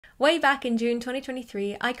Way back in June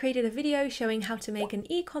 2023, I created a video showing how to make an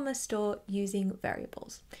e-commerce store using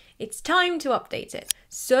variables. It's time to update it.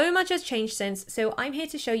 So much has changed since, so I'm here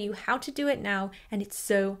to show you how to do it now, and it's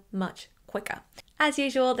so much quicker. As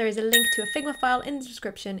usual, there is a link to a Figma file in the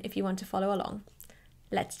description if you want to follow along.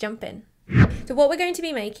 Let's jump in. So what we're going to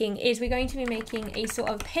be making is we're going to be making a sort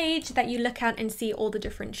of page that you look at and see all the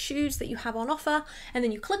different shoes that you have on offer, and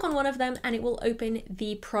then you click on one of them and it will open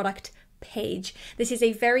the product page. This is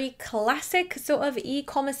a very classic sort of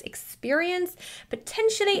e-commerce experience.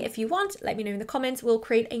 Potentially, if you want, let me know in the comments. We'll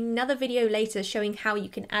create another video later showing how you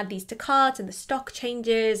can add these to carts and the stock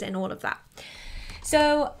changes and all of that.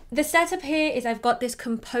 So the setup here is I've got this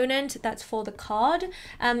component that's for the card,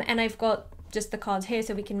 and I've got just the cards here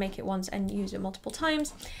so we can make it once and use it multiple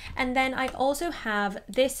times. And then I also have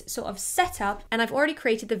this sort of setup, and I've already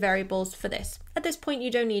created the variables for this. At this point,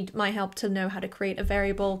 you don't need my help to know how to create a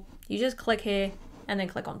variable. You just click here and then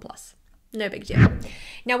click on plus. No big deal.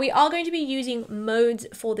 Now we are going to be using modes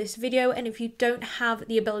for this video, and if you don't have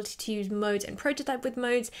the ability to use modes and prototype with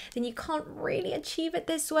modes, then you can't really achieve it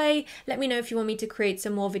this way. Let me know if you want me to create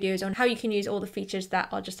some more videos on how you can use all the features that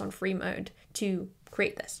are just on free mode to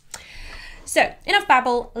create this. So enough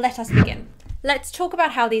babble, let us begin. Let's talk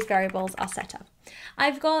about how these variables are set up.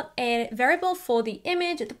 I've got a variable for the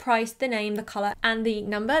image, the price, the name, the color, and the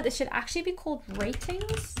number. This should actually be called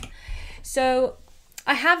ratings. So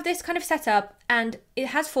I have this kind of set up, and it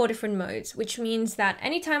has 4 different modes, which means that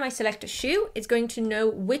anytime I select a shoe, it's going to know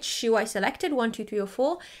which shoe I selected, 1, 2, 3, or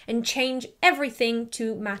 4, and change everything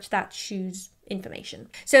to match that shoe's information.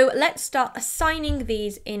 So let's start assigning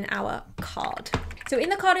these in our card. So in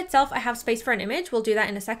the card itself, I have space for an image. We'll do that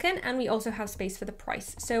in a second. And we also have space for the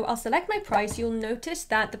price. So I'll select my price. You'll notice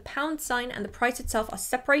that the pound sign and the price itself are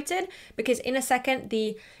separated, because in a second,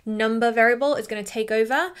 the number variable is going to take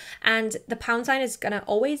over and the pound sign is going to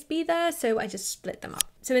always be there. So I just split them up.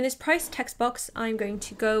 So in this price text box, I'm going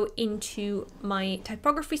to go into my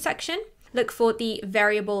typography section, look for the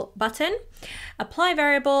variable button, apply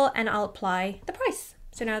variable, and I'll apply the price.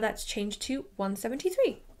 So now that's changed to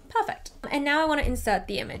 173. Perfect. And now I want to insert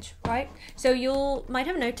the image, right? So you might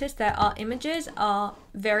have noticed that our images are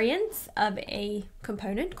variants of a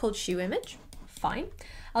component called shoe image. Fine.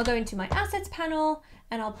 I'll go into my assets panel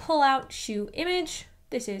and I'll pull out shoe image.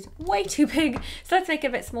 This is way too big, so let's make it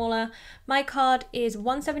a bit smaller. My card is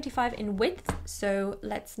 175 in width, so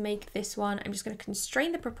let's make this one. I'm just going to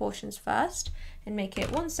constrain the proportions first and make it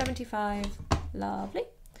 175. Lovely.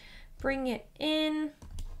 Bring it in,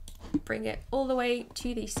 bring it all the way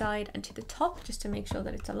to the side and to the top just to make sure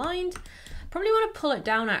that it's aligned. Probably want to pull it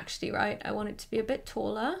down actually, right? I want it to be a bit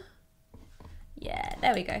taller. Yeah,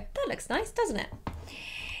 there we go. That looks nice, doesn't it?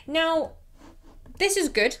 Now, this is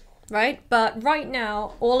good, right? But right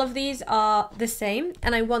now, all of these are the same,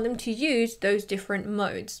 and I want them to use those different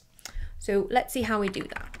modes. So let's see how we do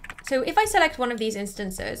that. So if I select one of these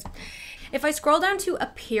instances, if I scroll down to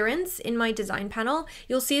appearance in my design panel,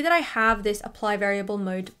 you'll see that I have this apply variable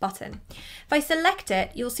mode button. If I select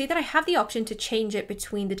it, you'll see that I have the option to change it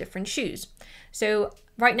between the different shoes. So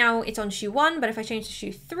right now it's on shoe 1, but if I change to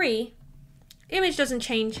shoe 3, image doesn't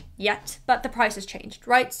change yet, but the price has changed,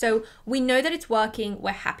 right? So we know that it's working.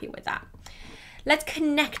 We're happy with that. Let's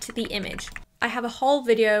connect the image. I have a whole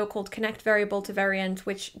video called Connect Variable to Variant,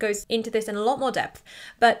 which goes into this in a lot more depth.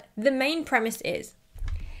 But the main premise is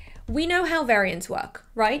we know how variants work,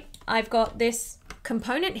 right? I've got this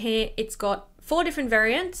component here. It's got 4 different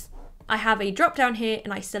variants. I have a drop down here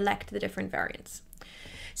and I select the different variants.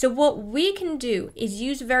 So what we can do is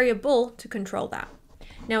use variable to control that.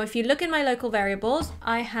 Now, if you look in my local variables,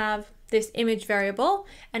 I have this image variable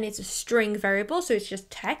and it's a string variable. So it's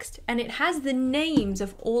just text and it has the names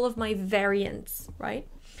of all of my variants, right?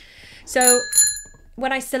 So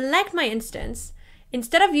when I select my instance,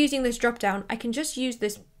 instead of using this drop down, I can just use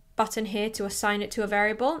this button here to assign it to a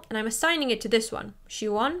variable, and I'm assigning it to this one,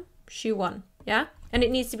 shoe 1, shoe 1, yeah? And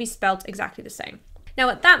it needs to be spelled exactly the same. Now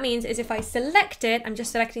what that means is if I select it, I'm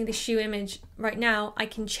just selecting the shoe image right now, I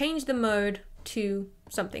can change the mode to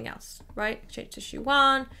something else, right? Change to shoe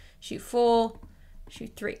 1, shoe 4, shoe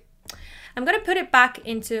 3. I'm going to put it back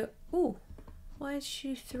into, ooh, why is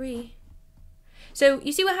shoe 3? So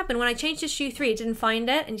you see what happened when I changed to shoe 3, it didn't find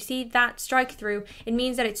it, and you see that strike through, it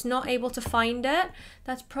means that it's not able to find it.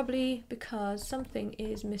 That's probably because something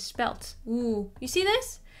is misspelt. Ooh, you see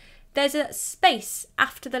this? There's a space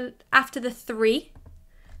after the 3.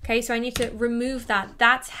 Okay, so I need to remove that.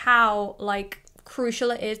 That's how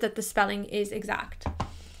crucial it is that the spelling is exact.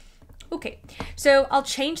 Okay, so I'll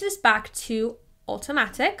change this back to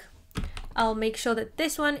automatic. I'll make sure that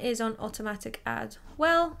this one is on automatic as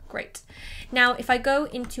well. Great. Now, if I go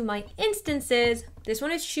into my instances, this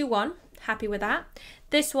one is shoe 1. Happy with that.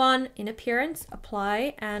 This one in appearance,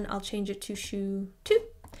 apply, and I'll change it to shoe 2.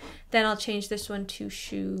 Then I'll change this one to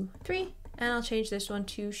shoe 3, and I'll change this one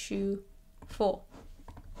to shoe 4.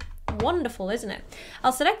 Wonderful, isn't it?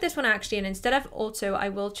 I'll select this one actually, and instead of auto, I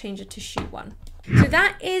will change it to shoe 1. So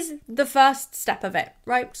that is the first step of it,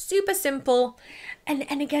 right? Super simple.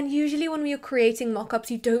 And again, usually when we are creating mockups,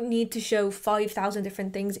 you don't need to show 5,000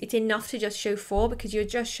 different things. It's enough to just show 4 because you're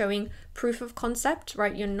just showing proof of concept,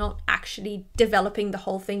 right? You're not actually developing the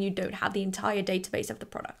whole thing. You don't have the entire database of the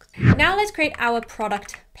product. Now let's create our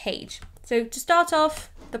product page. So to start off,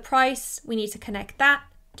 the price, we need to connect that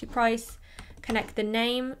to price. Connect the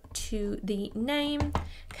name to the name,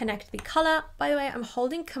 connect the color. By the way, I'm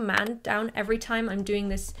holding command down every time I'm doing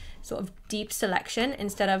this sort of deep selection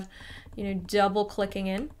instead of, you know, double clicking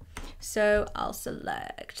in. So I'll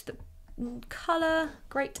select the color,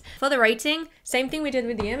 great. For the rating, same thing we did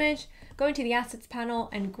with the image, go into the assets panel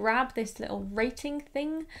and grab this little rating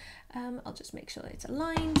thing. I'll just make sure that it's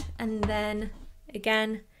aligned. And then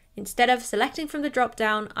again, instead of selecting from the drop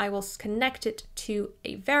down, I will connect it to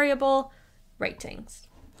a variable. Ratings.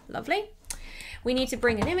 Lovely. We need to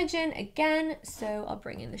bring an image in again. So I'll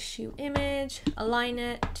bring in the shoe image, align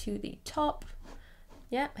it to the top.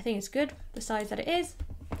 Yeah, I think it's good, the size that it is.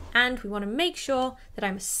 And we want to make sure that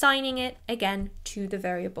I'm assigning it again to the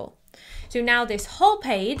variable. So now this whole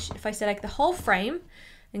page, if I select the whole frame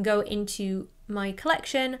and go into my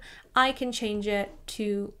collection, I can change it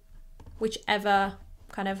to whichever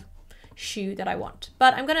kind of shoe that I want,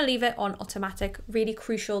 but I'm going to leave it on automatic. Really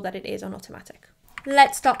crucial that it is on automatic.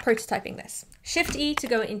 Let's start prototyping this. Shift E to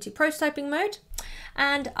go into prototyping mode,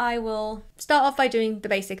 and I will start off by doing the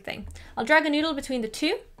basic thing. I'll drag a noodle between the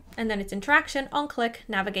two, and then it's interaction, on click,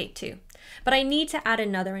 navigate to. But I need to add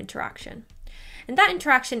another interaction, and that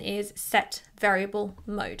interaction is set variable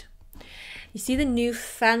mode. You see the new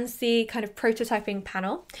fancy kind of prototyping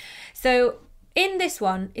panel. So in this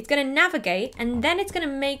one, it's going to navigate, and then it's going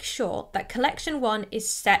to make sure that collection 1 is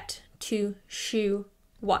set to shoe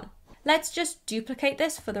 1. Let's just duplicate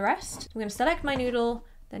this for the rest. I'm going to select my noodle,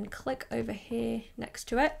 then click over here next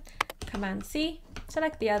to it, Command C,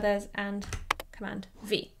 select the others, and Command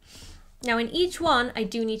V. Now in each one, I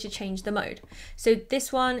do need to change the mode. So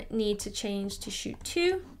this one needs to change to shoe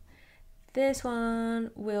 2. This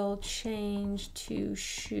one will change to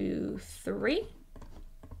shoe 3.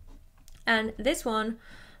 And this one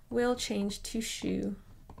will change to shoe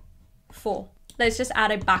 4. Let's just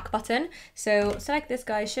add a back button. So select this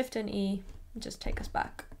guy, Shift and E, and just take us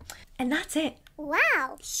back. And that's it.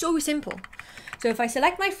 Wow. So simple. So if I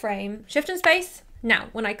select my frame, Shift and space, now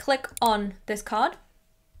when I click on this card,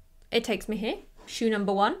 it takes me here. Shoe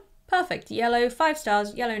number 1, perfect. Yellow, 5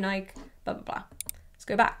 stars, yellow Nike, blah, blah, blah. Let's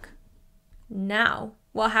go back. Now,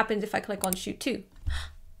 what happens if I click on shoe 2?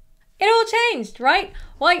 It all changed, right?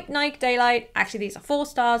 White, Nike, Daylight. Actually, these are 4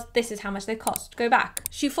 stars. This is how much they cost. Go back.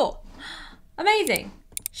 Shoe 4. Amazing.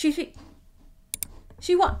 Shoe 3.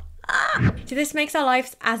 Shoe 1. Ah! So this makes our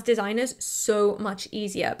lives as designers so much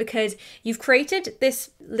easier because you've created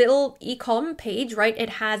this little e-com page, right? It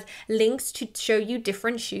has links to show you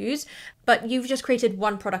different shoes, but you've just created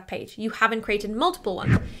one product page. You haven't created multiple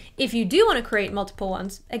ones. If you do want to create multiple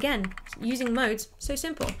ones, again, using modes, so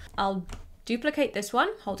simple. I'll duplicate this one,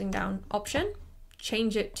 holding down Option,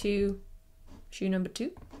 change it to shoe number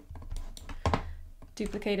 2,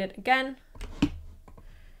 duplicate it again,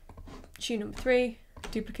 shoe number 3,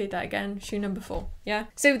 duplicate that again, shoe number 4, yeah?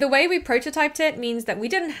 So the way we prototyped it means that we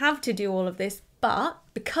didn't have to do all of this, but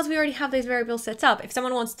because we already have those variables set up, if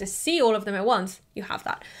someone wants to see all of them at once, you have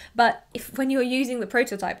that. But if when you're using the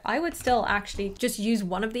prototype, I would still actually just use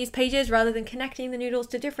one of these pages rather than connecting the noodles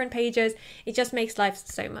to different pages. It just makes life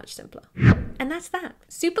so much simpler. And that's that.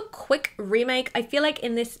 Super quick remake. I feel like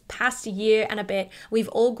in this past year and a bit, we've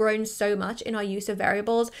all grown so much in our use of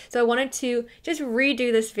variables. So I wanted to just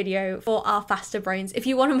redo this video for our faster brains. If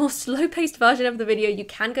you want a more slow-paced version of the video, you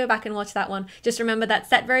can go back and watch that one. Just remember that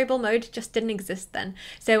set variable mode just didn't exist then.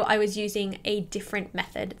 So I was using a different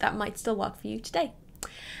method that might still work for you today.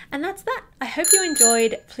 And that's that. I hope you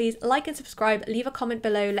enjoyed. Please like and subscribe, leave a comment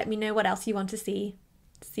below, let me know what else you want to see.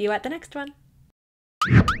 See you at the next one.